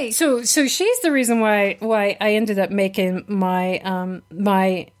yay. So she's the reason why I ended up making my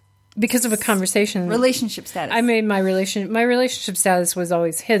because of a conversation. Relationship status. I made my relationship status was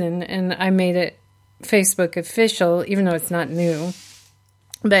always hidden, and I made it Facebook official, even though it's not new.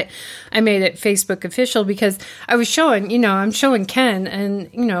 But I made it Facebook official because I was showing, I'm showing Ken, and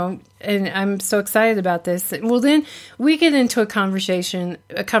and I'm so excited about this. Well, then we get into a conversation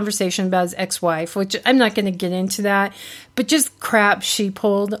about his ex-wife, which I'm not going to get into that, but just crap she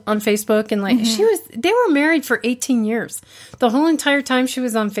pulled on Facebook. And like, they were married for 18 years. The whole entire time she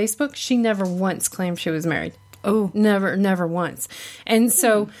was on Facebook, she never once claimed she was married. Oh, never once. And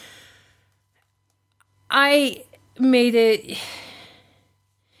so I made it.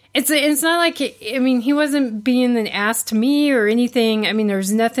 It's not like, he wasn't being an ass to me or anything. There's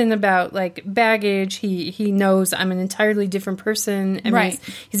nothing about like baggage. He knows I'm an entirely different person. Right.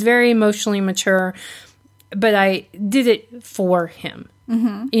 He's very emotionally mature, but I did it for him,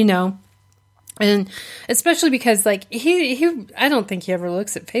 and especially because like he I don't think he ever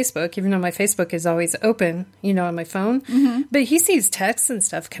looks at Facebook, even though my Facebook is always open, on my phone, but he sees texts and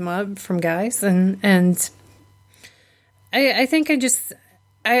stuff come up from guys. And I think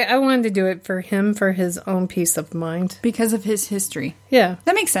I wanted to do it for him, for his own peace of mind. Because of his history. Yeah.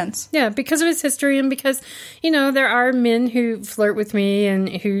 That makes sense. Yeah, because of his history, and because, there are men who flirt with me and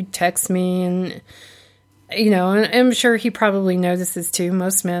who text me, and, and I'm sure he probably notices too.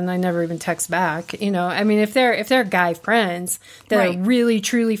 Most men, I never even text back, if they're guy friends that are really,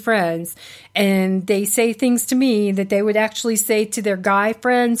 truly friends, and they say things to me that they would actually say to their guy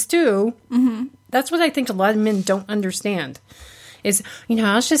friends too, that's what I think a lot of men don't understand. Is,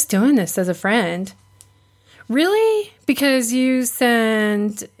 I was just doing this as a friend. Really? Because you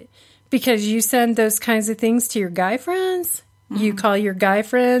send those kinds of things to your guy friends? You call your guy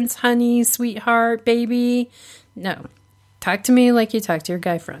friends honey, sweetheart, baby? No. Talk to me like you talk to your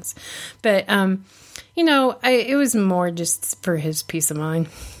guy friends. But, it was more just for his peace of mind.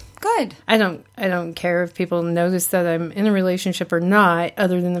 Good. I don't care if people notice that I'm in a relationship or not,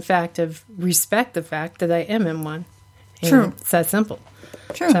 other than the fact of respect the fact that I am in one. True. It's that simple.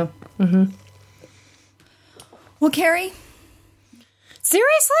 True. So, Well, Carrie.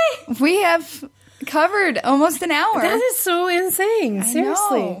 Seriously? We have covered almost an hour. That is so insane.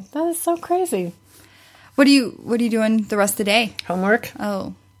 Seriously. know. That is so crazy. What are you doing the rest of the day? Homework?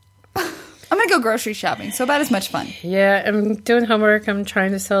 Oh. I'm going to go grocery shopping, so about as much fun. Yeah, I'm doing homework. I'm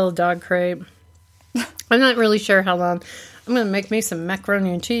trying to sell a dog crate. I'm not really sure how long. I'm going to make me some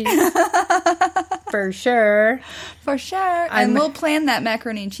macaroni and cheese. For sure. For sure. And we'll plan that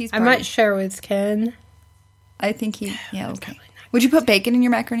macaroni and cheese party. I might share with Ken. I think okay. Would you put bacon in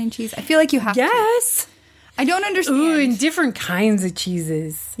your macaroni and cheese? I feel like you have to. Yes. I don't understand. Ooh, and different kinds of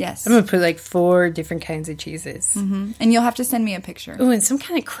cheeses. Yes. I'm going to put like 4 different kinds of cheeses. Mm-hmm. And you'll have to send me a picture. Ooh, and some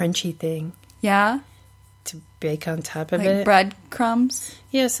kind of crunchy thing. Yeah? To bake on top of like it. Breadcrumbs?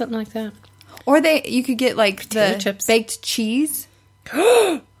 Yeah, something like that. Or you could get like potato the chips. Baked cheese.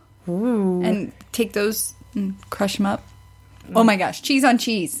 Ooh. And take those and crush them up. Oh my gosh. Cheese on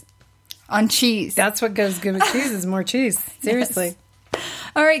cheese. On cheese. That's what goes good with cheese is more cheese. Seriously. Yes.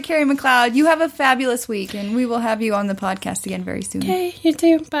 All right, Carrie McLeod, you have a fabulous week, and we will have you on the podcast again very soon. Okay, you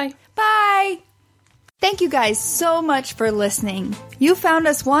too. Bye. Bye. Thank you guys so much for listening. You found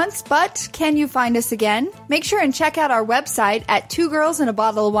us once, but can you find us again? Make sure and check out our website at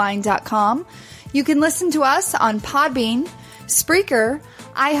twogirlsandabottle-of-wine.com. You can listen to us on Podbean, Spreaker,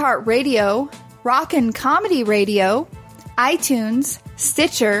 iHeartRadio, Rockin' Comedy Radio, iTunes,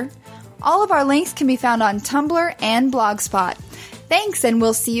 Stitcher. All of our links can be found on Tumblr and Blogspot. Thanks, and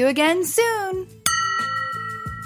we'll see you again soon.